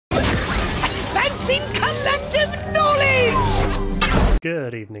discussing collective knowledge!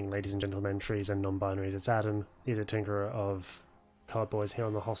 Good evening, ladies and gentlemen, trees and non-binaries. It's Adam. He's a tinkerer of Card Boys here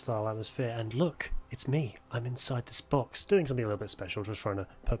on the Hostile Atmosphere. And look, it's me. I'm inside this box, doing something a little bit special, just trying to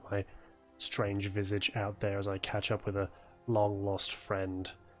put my strange visage out there as I catch up with a long-lost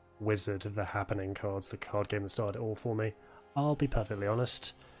friend, Wizard of the Happening Cards, the card game that started it all for me. I'll be perfectly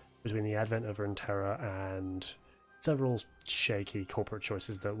honest, between the advent of Runeterra and several shaky corporate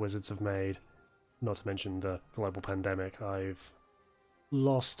choices that Wizards have made, not to mention the global pandemic, I've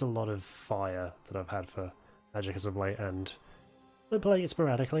lost a lot of fire that I've had for Magic as of late, and I'm playing it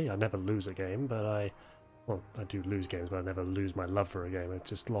sporadically. I never lose a game, but I do lose games, but I never lose my love for a game. I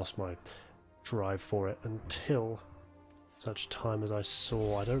just lost my drive for it until such time as I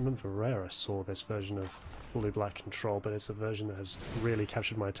don't remember where I saw this version of Blue-Black Control, but it's a version that has really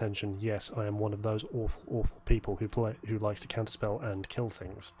captured my attention. Yes, I am one of those awful, awful people who likes to counterspell and kill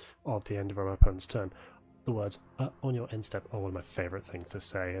things at the end of our opponent's turn. The words on your end step are one of my favourite things to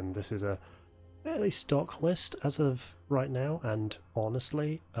say, and this is a fairly stock list as of right now, and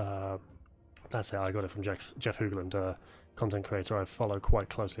honestly, that's it. I got it from Jeff Hoogland, a content creator I follow quite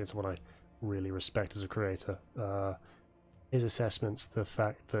closely. It's someone I really respect as a creator. His assessments, the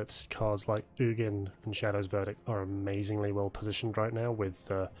fact that cards like Ugin and Shadow's Verdict are amazingly well positioned right now with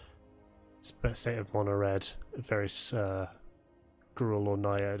State of Mono Red, various Gruul or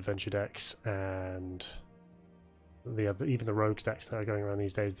Naya adventure decks, and even the rogues decks that are going around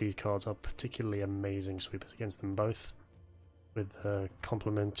these days. These cards are particularly amazing sweepers against them both, with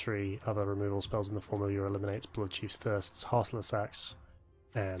complementary other removal spells in the form of your Eliminates, Bloodchief's Thirsts, Heartless Axe,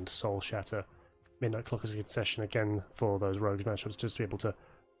 and Soul Shatter. Midnight Clocker's Concession again for those rogues matchups, just to be able to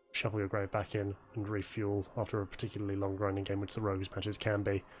shuffle your grave back in and refuel after a particularly long grinding game, which the rogues matches can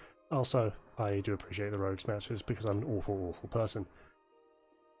be. Also, I do appreciate the rogues matches because I'm an awful, awful person.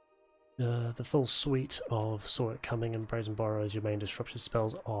 The full suite of Saw It Coming and Brazen Borrow as your main disruptive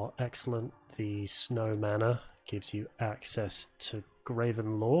spells are excellent. The Snow Mana gives you access to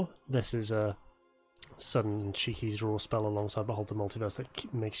Graven Lore. This is a sudden cheeky draw spell alongside Behold the Multiverse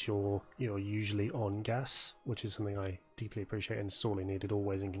that makes you're usually on gas, which is something I deeply appreciate and sorely needed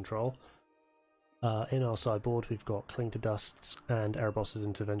always in control. In our sideboard we've got Cling to Dusts and Erebos'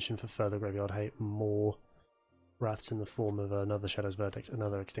 Intervention for further graveyard hate, more Wraths in the form of another Shadow's Verdict,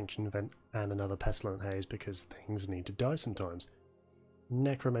 another Extinction Event, and another Pestilent Haze because things need to die sometimes.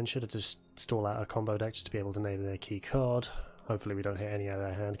 Necromentia to just stall out a combo deck just to be able to name their key card. Hopefully we don't hit any out of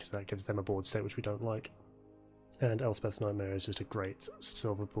their hand because that gives them a board state which we don't like. And Elspeth's Nightmare is just a great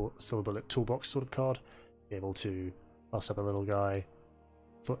silver bullet toolbox sort of card. Be able to bust up a little guy,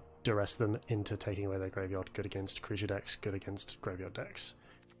 duress them into taking away their graveyard. Good against creature decks, good against graveyard decks.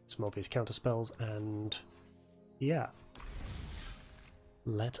 Some obvious counter spells, and yeah.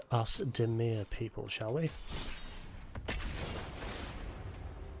 Let us demure people, shall we?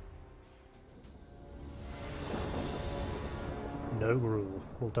 No Gruul.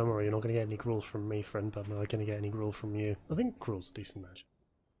 Well, don't worry, you're not going to get any Gruul from me, friend, but I'm not going to get any Gruul from you. I think Gruul's a decent match.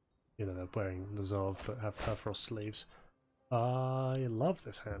 You know, they're wearing Lazov but have Perforos sleeves. I love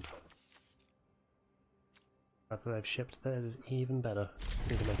this hand. The fact that they've shipped theirs is even better.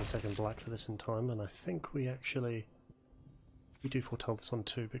 Need to make a second black for this in time, and I think we do foretell this on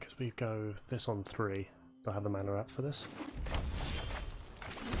 2 because we go this on 3. They'll have the mana up for this.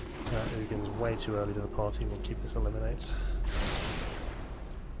 Ugin's way too early to the party, we'll keep this Eliminates.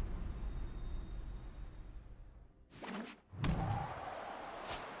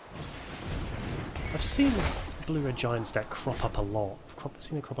 I've seen the Blue-Red Giants deck crop up a lot. I've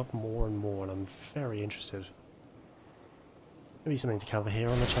seen it crop up more and more, and I'm very interested. Maybe something to cover here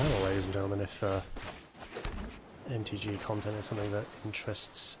on the channel, ladies and gentlemen, if MTG content is something that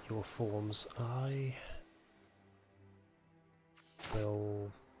interests your forms. I will...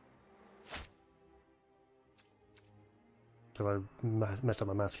 Because I messed up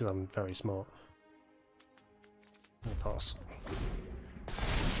my maths because I'm very smart. I'll pass.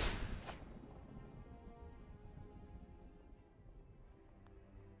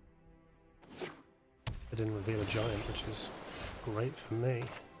 I didn't reveal a giant, which is great for me.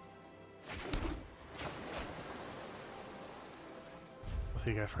 Off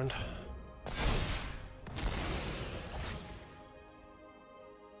you go, friend.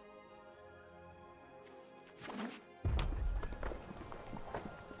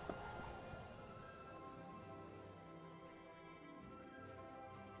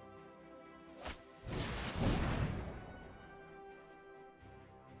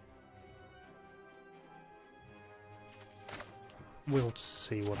 We'll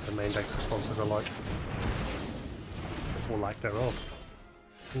see what the main deck responses are like. Or lack thereof.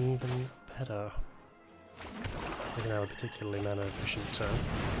 Even better. We're gonna have a particularly mana efficient turn.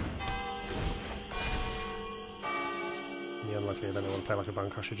 In the unlikely event I want to play like a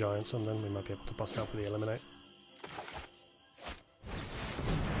Bonecrusher Giant, and then we might be able to bust out with the Eliminate.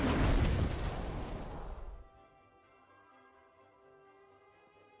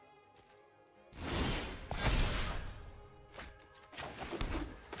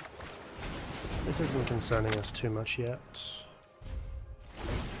 This isn't concerning us too much yet.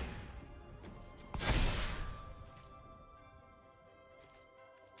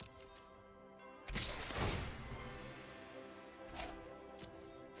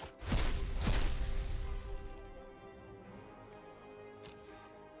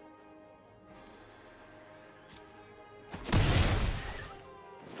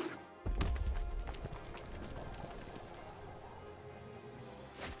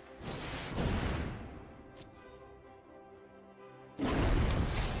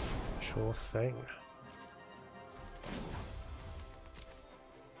 Sure thing.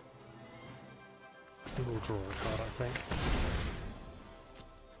 We'll draw a card, I think.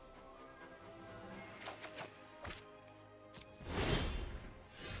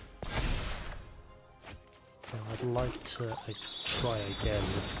 I'd like to try again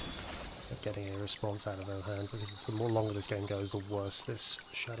at getting a response out of our hand, because the more longer this game goes, the worse this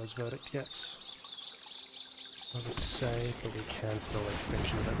Shadow's Verdict gets. I would say, but we can still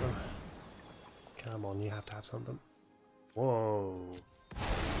Extinction Event them. Come on, you have to have something. Whoa.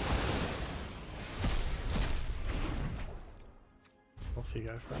 Off you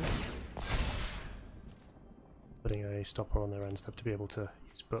go, friend. Putting a stopper on their end step to be able to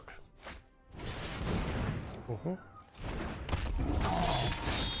use Book.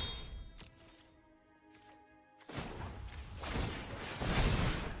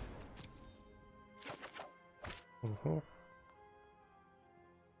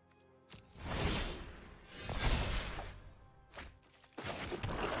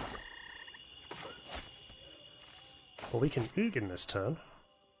 Well, we can Ugin this turn,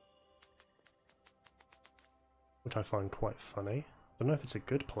 which I find quite funny. I don't know if it's a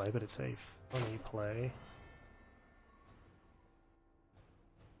good play, but it's a funny play.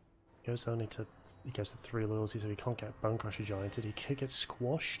 He goes to 3 loyalty, so he can't get Bonecrusher Gianted. He could get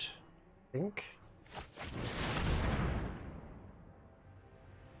squashed, I think.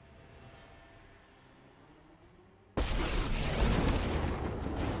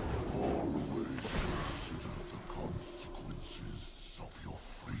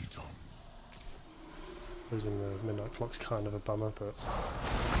 Losing the Midnight Clock's kind of a bummer, but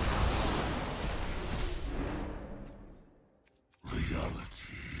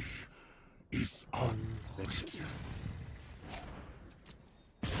reality is unwritten.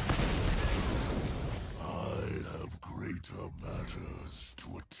 I have greater matters to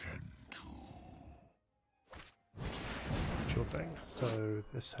attend to. sure thing. So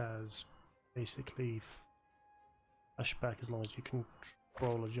this has basically flashback as long as you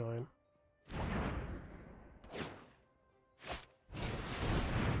control a giant.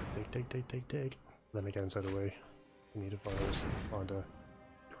 Dig. Then again, so do we. We need a virus and find a rat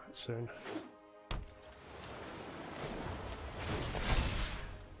soon.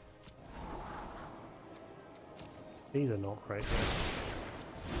 These are not great though.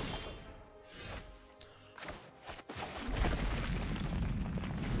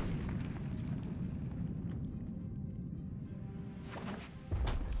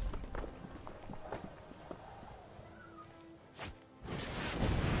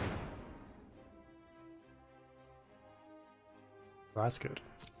 That's good.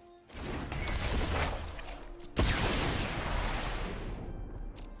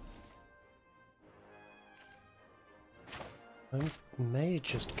 I may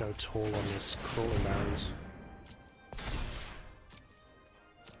just go tall on this crawling mound.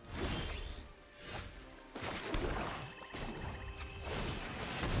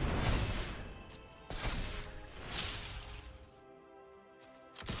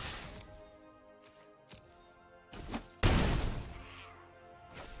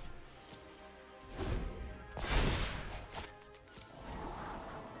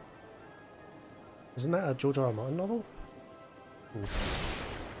 Isn't that a George R. R. Martin novel?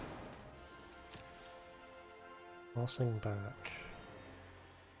 Passing back.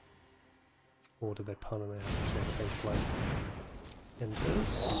 Or did they pun and they have to play?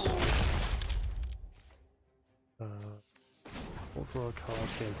 Enters. Or draw a card,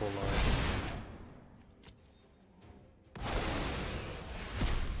 game ball line.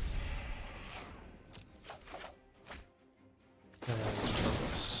 And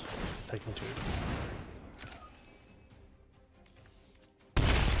this. Taking 2.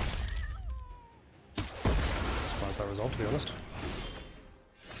 surprised that result, to be honest.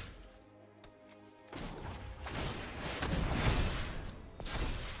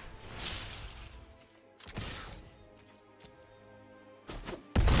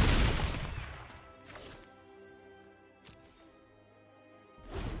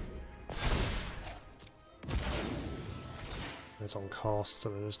 It's on cost, so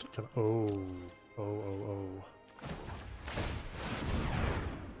they're just kind of oh.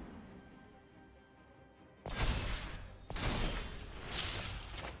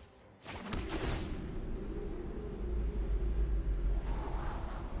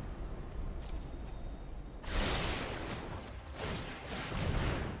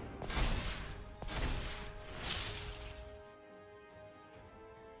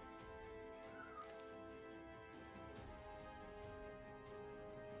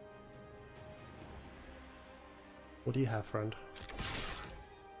 What do you have, friend?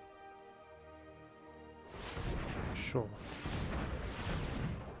 Sure.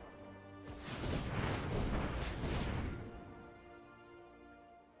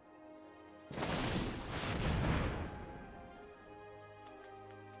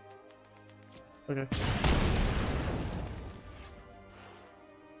 Okay.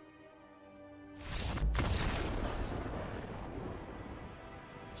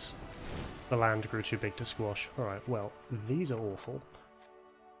 The land grew too big to squash. Alright, well, these are awful.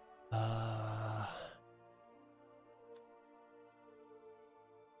 I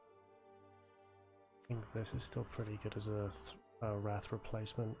think this is still pretty good as a Wrath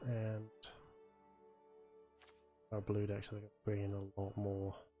replacement, and our blue decks are going to bring in a lot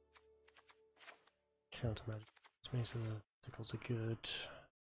more counter magic. This means the tentacles are good.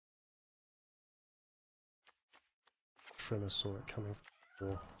 Trimmer saw it coming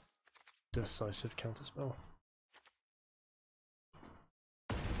for decisive counterspell.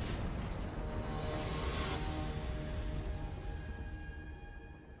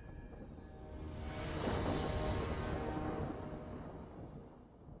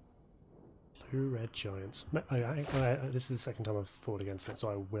 Blue-red giants. This is the second time I've fought against it, so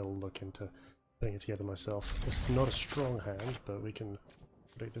I will look into putting it together myself. It's not a strong hand, but we can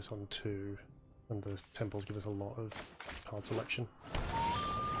put this on 2, and the temples give us a lot of card selection.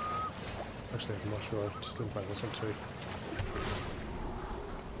 Actually, I'm not sure. I'm just going to play this one too.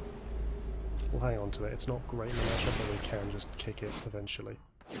 We'll hang on to it. It's not great in the matchup, but we can just kick it eventually.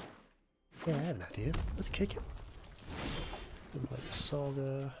 Yeah, I have an idea. Let's kick it. We'll play the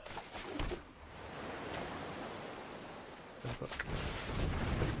Saga. Book.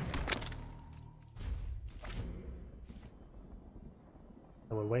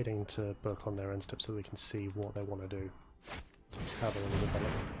 And we're waiting to book on their end step so we can see what they want to do. How they want to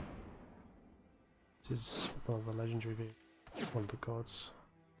develop. This is one of the legendary views, one of the gods.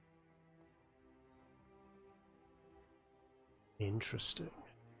 Interesting.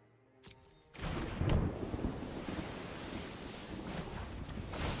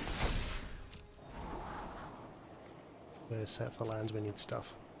 We're set for lands, we need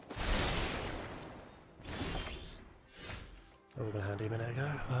stuff. Are we going to hand him an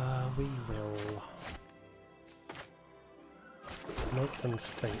Echo? We will make them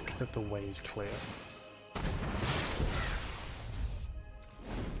think that the way's clear.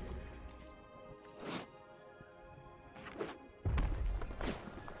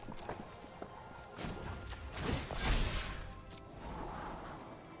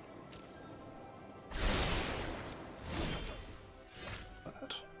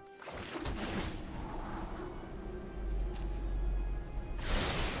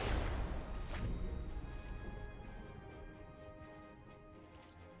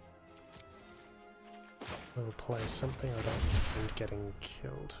 I'll play something I don't mind getting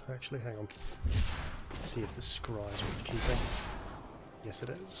killed. Actually, hang on. Let's see if the scry is worth keeping. Yes, it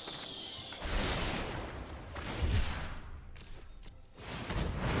is.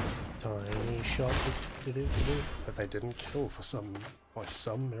 Tiny shot, but they didn't kill for by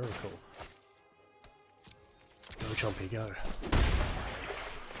some miracle. Go Chompy, go.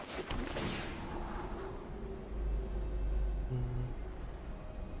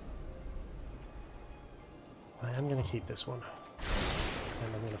 I am going to keep this one,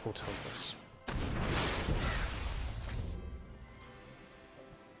 and I'm going to foretell this.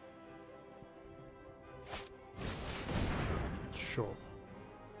 Sure.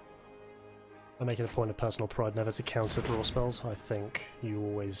 I make it a point of personal pride never to counter draw spells. I think you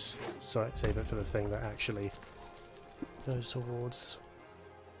always save it for the thing that actually goes towards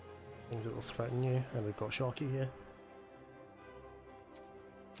things that will threaten you, and we've got Sharky here.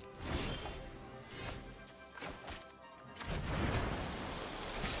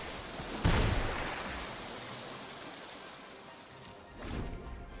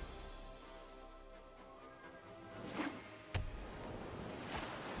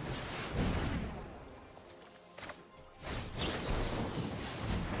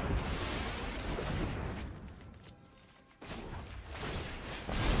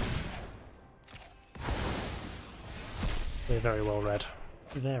 They're very well read.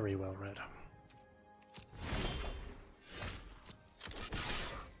 Very well read.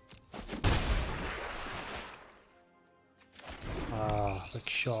 Ah, the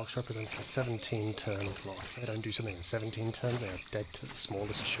sharks represent a 17 turn clock. If they don't do something in 17 turns, they are dead to the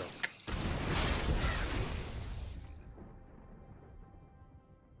smallest shark.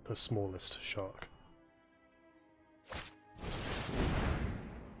 The smallest shark.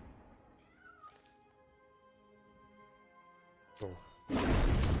 Oh.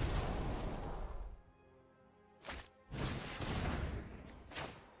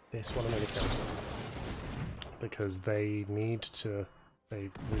 This one I'm going to counter because they need to. They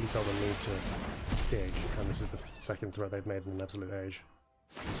really felt the need to dig, and this is the second threat they've made in an absolute age.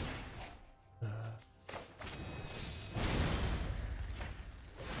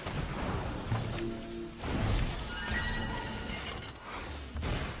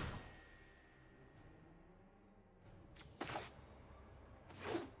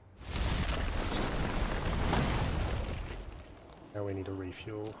 Now we need a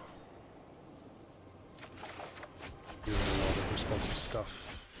refuel. Doing a lot of responsive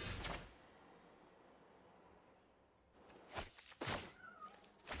stuff.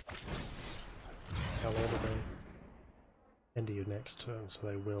 How long are they? End of your next turn, so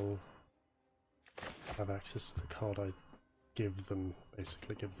they will have access to the card I give them,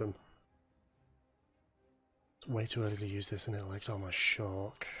 basically give them. It's way too early to use this and it'll exile my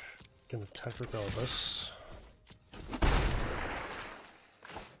shark. Gonna attack regardless.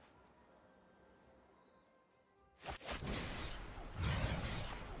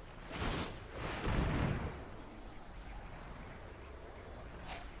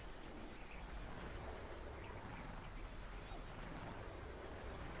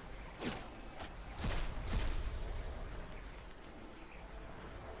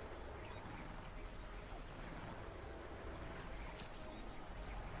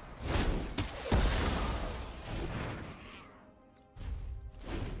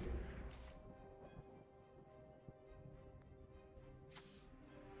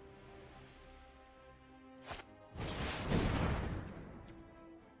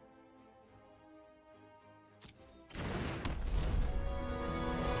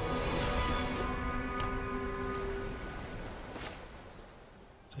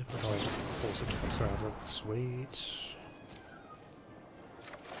 See if I can force a caps around it. Sweet.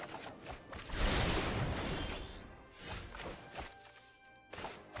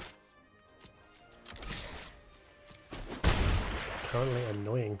 Currently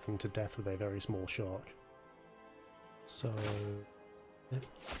annoying them to death with a very small shark. So... yeah.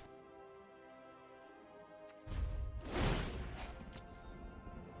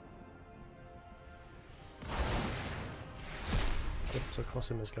 Yep, so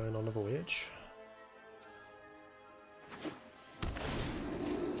Cossim is going on a voyage.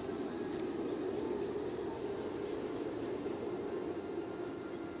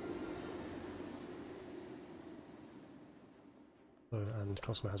 Oh, and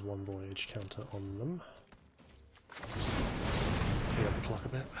Cosmo has one voyage counter on them. Clear up the clock a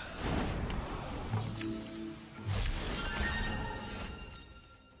bit.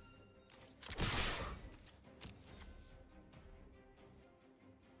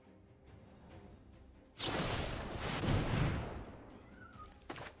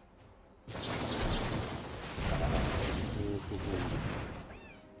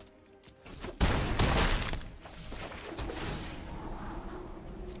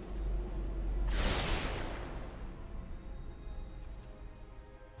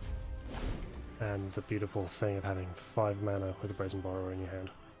 And the beautiful thing of having 5 mana with a Brazen Borrower in your hand.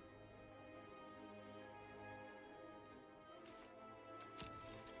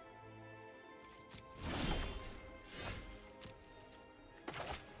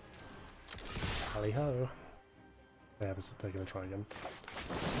 Tally ho! Yeah, they're going to try again.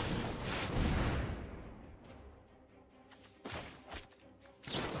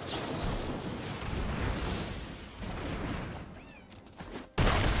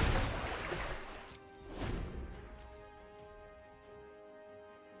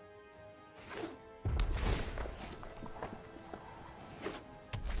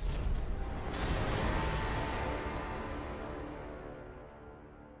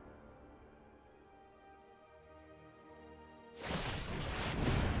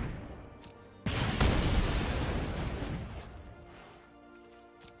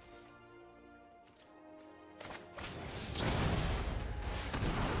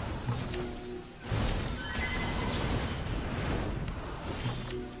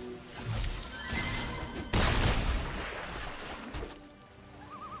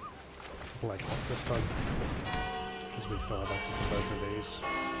 Like this time. Because at least I'll have access to both of these.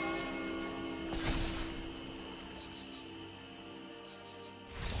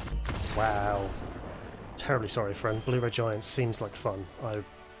 Wow. Terribly sorry, friend. Blue Red Giant seems like fun. I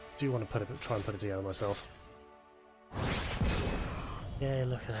do want to try and put it together myself. Yeah,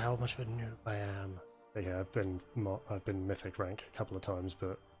 look at how much of a noob I am. But yeah, I've been mythic rank a couple of times,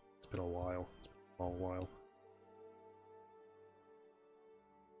 but it's been a while. It's been a while.